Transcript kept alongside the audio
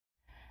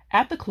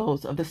At the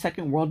close of the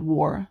Second World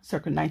War,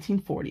 circa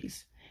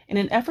 1940s, in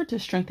an effort to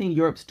strengthen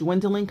Europe's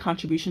dwindling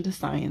contribution to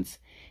science,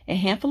 a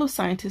handful of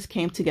scientists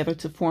came together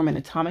to form an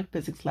atomic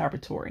physics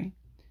laboratory.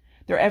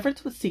 Their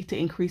efforts would seek to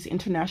increase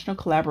international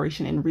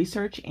collaboration in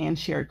research and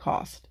shared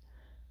cost.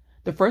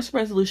 The first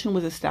resolution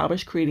was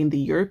established, creating the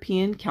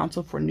European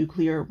Council for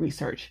Nuclear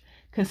Research,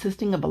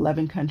 consisting of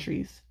 11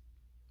 countries.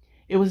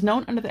 It was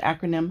known under the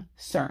acronym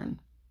CERN.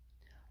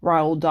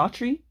 Raoul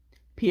Dautry,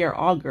 Pierre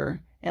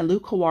Auger, and Lou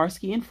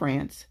Kowarski in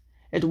France,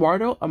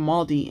 Eduardo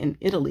Amaldi in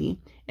Italy,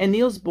 and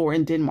Niels Bohr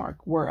in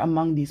Denmark were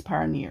among these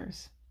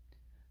pioneers.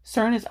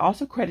 CERN is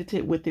also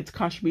credited with its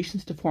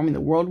contributions to forming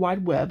the World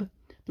Wide Web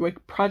through a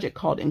project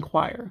called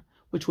Inquire,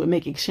 which would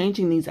make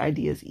exchanging these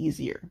ideas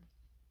easier.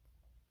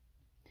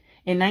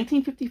 In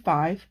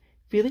 1955,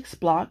 Felix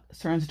Bloch,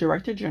 CERN's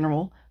Director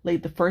General,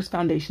 laid the first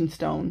foundation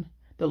stone,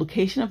 the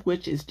location of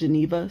which is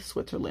Geneva,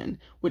 Switzerland,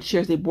 which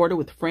shares a border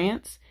with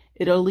France,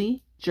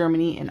 Italy,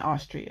 Germany, and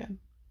Austria.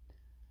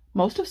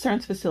 Most of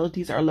CERN's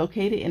facilities are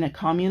located in a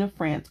commune of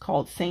France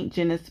called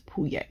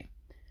Saint-Genès-Pouilly.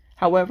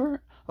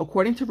 However,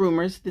 according to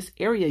rumors, this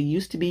area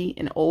used to be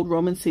an old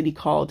Roman city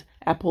called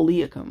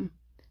Apolliacum,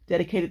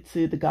 dedicated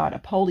to the god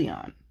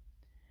Apollyon.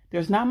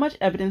 There's not much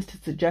evidence to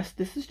suggest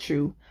this is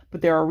true, but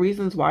there are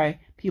reasons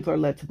why people are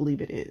led to believe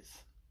it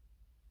is.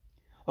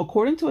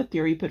 According to a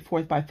theory put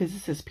forth by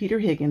physicist Peter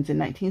Higgins in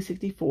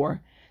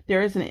 1964,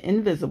 there is an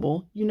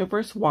invisible,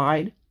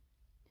 universe-wide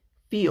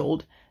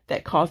field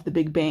that caused the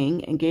Big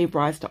Bang and gave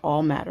rise to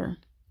all matter.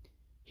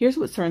 Here's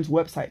what CERN's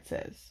website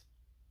says.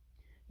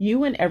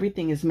 You and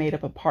everything is made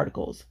up of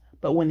particles,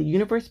 but when the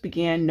universe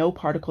began, no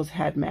particles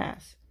had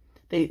mass.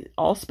 They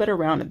all sped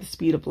around at the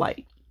speed of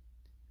light.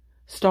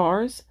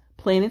 Stars,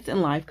 planets,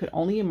 and life could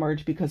only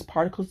emerge because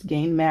particles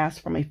gained mass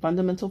from a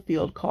fundamental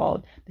field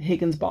called the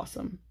Higgs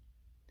boson.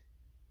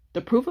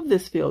 The proof of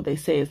this field, they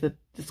say, is the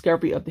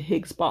discovery of the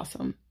Higgs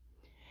boson,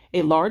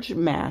 a large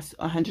mass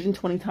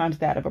 120 times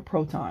that of a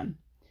proton.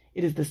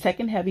 It is the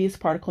second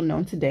heaviest particle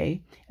known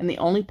today and the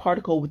only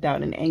particle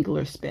without an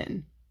angular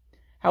spin.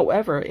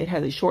 However, it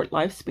has a short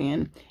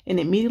lifespan and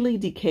immediately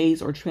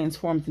decays or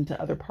transforms into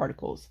other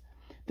particles.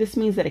 This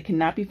means that it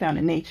cannot be found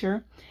in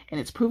nature, and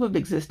its proof of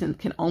existence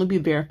can only be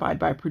verified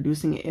by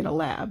producing it in a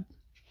lab.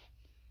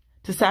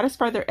 To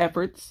satisfy their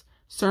efforts,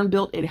 CERN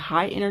built a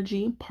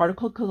high-energy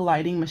particle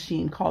colliding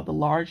machine called the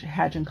Large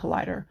Hadron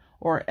Collider,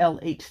 or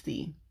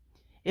LHC.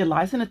 It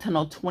lies in a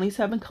tunnel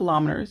 27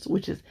 kilometers,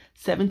 which is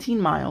 17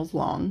 miles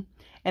long,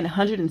 and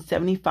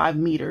 175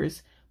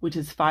 meters, which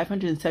is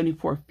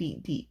 574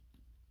 feet deep.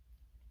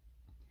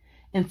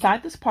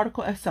 Inside this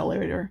particle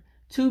accelerator,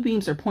 two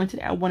beams are pointed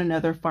at one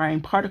another,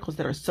 firing particles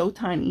that are so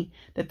tiny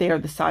that they are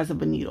the size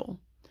of a needle.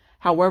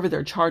 However,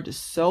 their charge is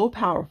so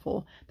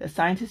powerful that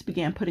scientists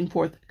began putting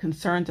forth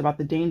concerns about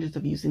the dangers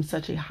of using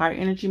such a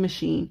high-energy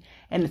machine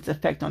and its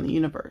effect on the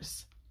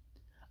universe.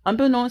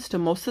 Unbeknownst to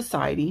most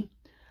society,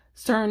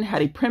 CERN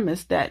had a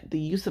premise that the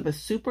use of a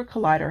super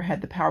collider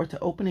had the power to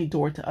open a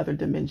door to other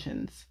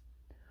dimensions.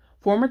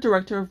 Former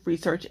Director of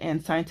Research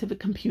and Scientific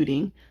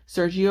Computing,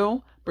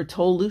 Sergio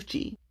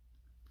Bertolucci,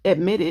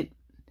 admitted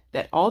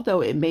that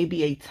although it may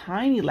be a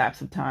tiny lapse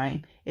of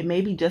time, it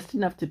may be just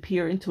enough to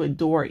peer into a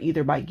door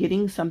either by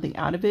getting something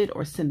out of it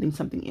or sending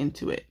something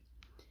into it.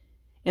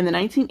 In the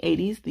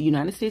 1980s, the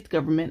United States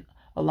government,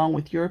 along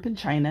with Europe and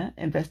China,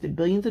 invested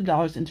billions of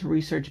dollars into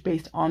research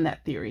based on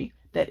that theory,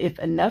 that if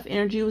enough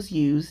energy was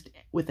used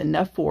with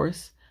enough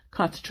force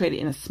concentrated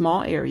in a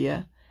small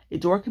area, a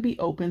door could be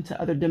opened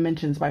to other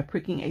dimensions by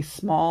pricking a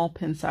small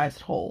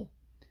pin-sized hole.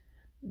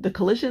 The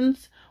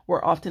collisions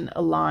were often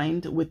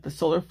aligned with the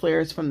solar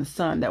flares from the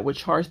sun that would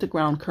charge the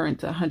ground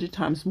current 100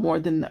 times more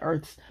than the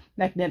Earth's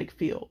magnetic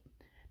field.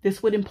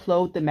 This would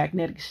implode the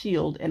magnetic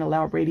shield and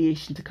allow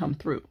radiation to come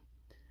through.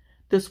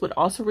 This would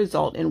also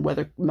result in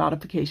weather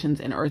modifications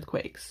and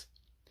earthquakes.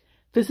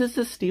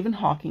 Physicist Stephen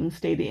Hawking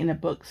stated in a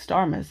book,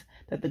 Starmus,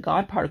 that the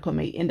God particle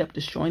may end up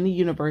destroying the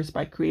universe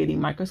by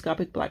creating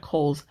microscopic black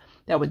holes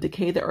that would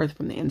decay the Earth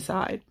from the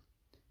inside.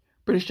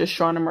 British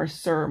astronomer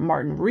Sir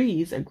Martin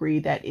Rees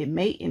agreed that it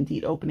may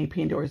indeed open a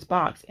Pandora's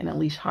box and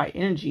unleash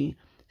high-energy,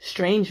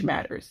 strange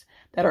matters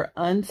that are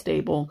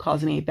unstable,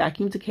 causing a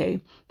vacuum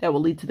decay that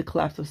will lead to the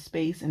collapse of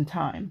space and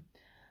time.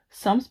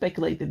 Some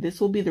speculate that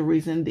this will be the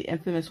reason the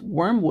infamous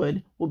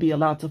wormwood will be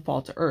allowed to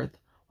fall to Earth,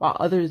 while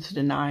others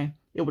deny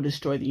it will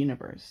destroy the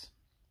universe.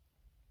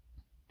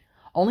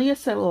 Only a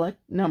select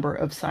number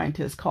of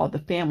scientists called the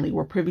family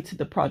were privy to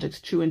the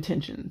project's true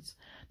intentions.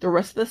 The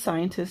rest of the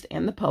scientists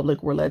and the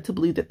public were led to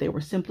believe that they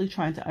were simply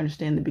trying to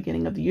understand the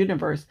beginning of the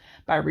universe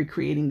by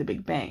recreating the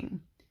Big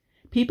Bang.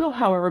 People,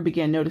 however,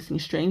 began noticing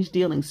strange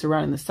dealings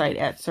surrounding the site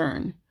at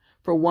CERN.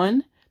 For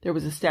one, there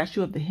was a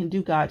statue of the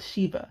Hindu god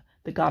Shiva,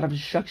 the god of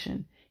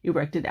destruction,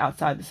 erected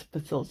outside the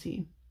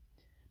facility.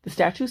 The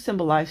statue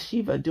symbolized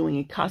Shiva doing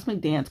a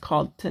cosmic dance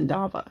called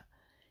Tandava.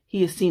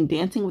 He is seen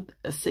dancing with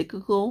a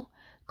cyclical,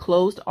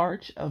 closed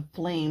arch of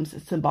flames,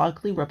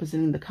 symbolically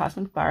representing the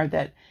cosmic fire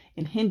that,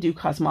 in Hindu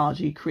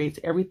cosmology, creates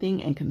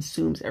everything and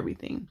consumes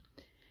everything.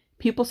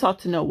 People sought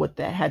to know what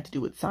that had to do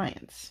with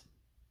science.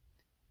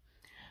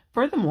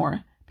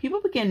 Furthermore,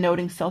 people began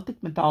noting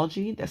Celtic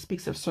mythology that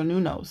speaks of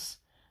Cernunnos,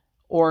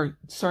 or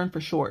CERN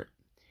for short.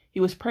 He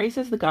was praised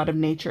as the god of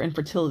nature and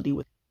fertility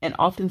and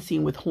often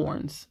seen with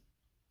horns.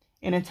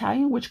 In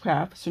Italian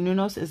witchcraft,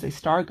 Cernunnos is a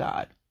star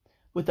god,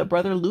 with a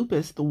brother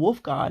Lupus, the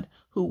wolf god,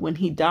 who, when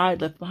he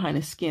died, left behind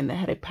a skin that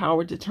had a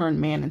power to turn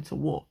man into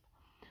wolf.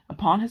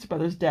 Upon his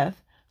brother's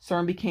death,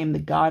 CERN became the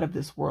god of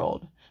this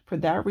world. For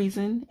that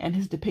reason, and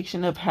his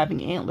depiction of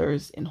having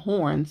antlers and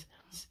horns,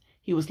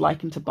 he was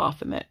likened to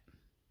Baphomet.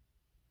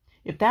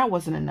 If that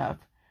wasn't enough,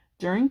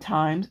 during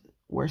times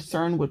where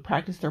CERN would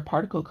practice their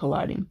particle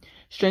colliding,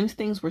 strange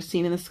things were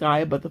seen in the sky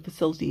above the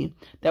facility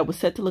that was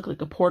said to look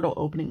like a portal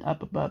opening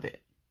up above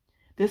it.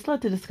 This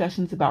led to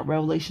discussions about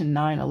Revelation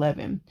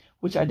 9:11,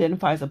 which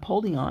identifies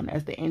Apollyon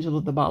as the angel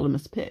of the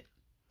bottomless pit.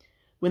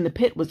 When the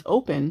pit was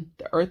open,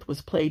 the earth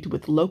was plagued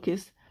with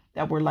locusts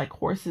that were like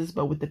horses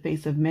but with the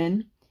face of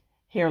men,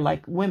 hair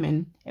like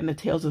women, and the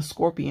tails of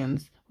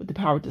scorpions, with the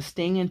power to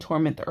sting and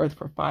torment the earth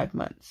for 5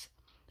 months.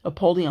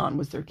 Apollyon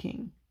was their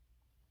king.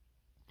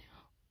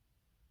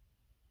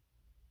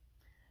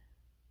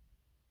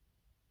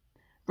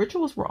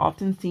 Rituals were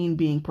often seen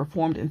being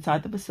performed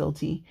inside the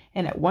facility,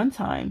 and at one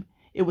time,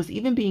 it was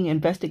even being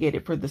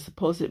investigated for the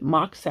supposed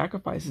mock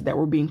sacrifices that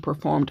were being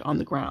performed on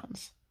the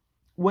grounds.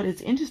 What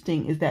is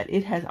interesting is that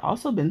it has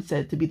also been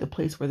said to be the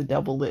place where the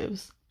devil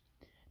lives.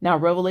 Now,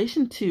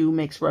 Revelation 2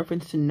 makes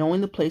reference to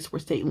knowing the place where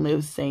Satan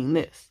lives, saying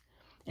this,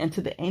 "And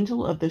to the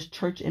angel of this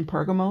church in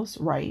Pergamos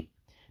write,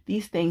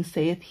 These things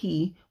saith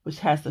he which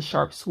has the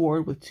sharp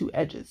sword with 2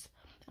 edges.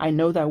 I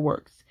know thy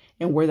works,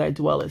 and where thou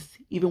dwellest,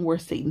 even where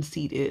Satan's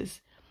seat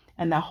is.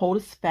 And thou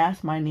holdest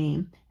fast my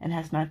name, and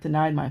hast not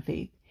denied my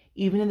faith,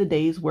 even in the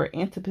days where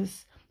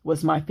Antipas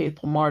was my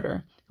faithful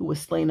martyr, who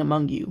was slain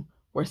among you,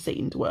 where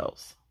Satan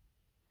dwells."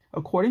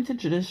 According to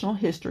traditional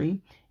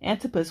history,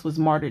 Antipas was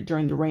martyred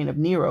during the reign of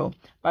Nero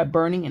by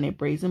burning in a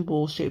brazen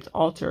bull-shaped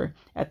altar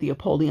at the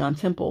Apollyon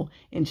Temple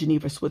in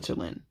Geneva,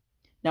 Switzerland.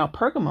 Now,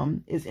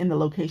 Pergamum is in the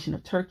location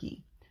of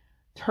Turkey.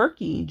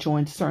 Turkey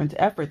joined CERN's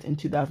efforts in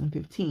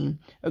 2015,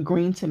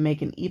 agreeing to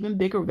make an even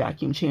bigger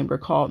vacuum chamber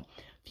called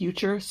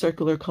Future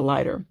Circular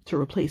Collider to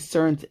replace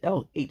CERN's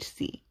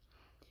LHC.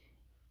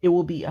 It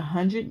will be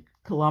 100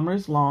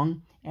 kilometers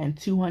long and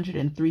 200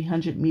 and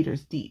 300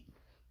 meters deep.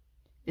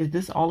 Is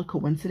this all a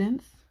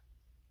coincidence?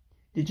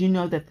 Did you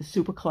know that the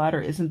super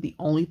collider isn't the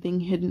only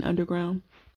thing hidden underground?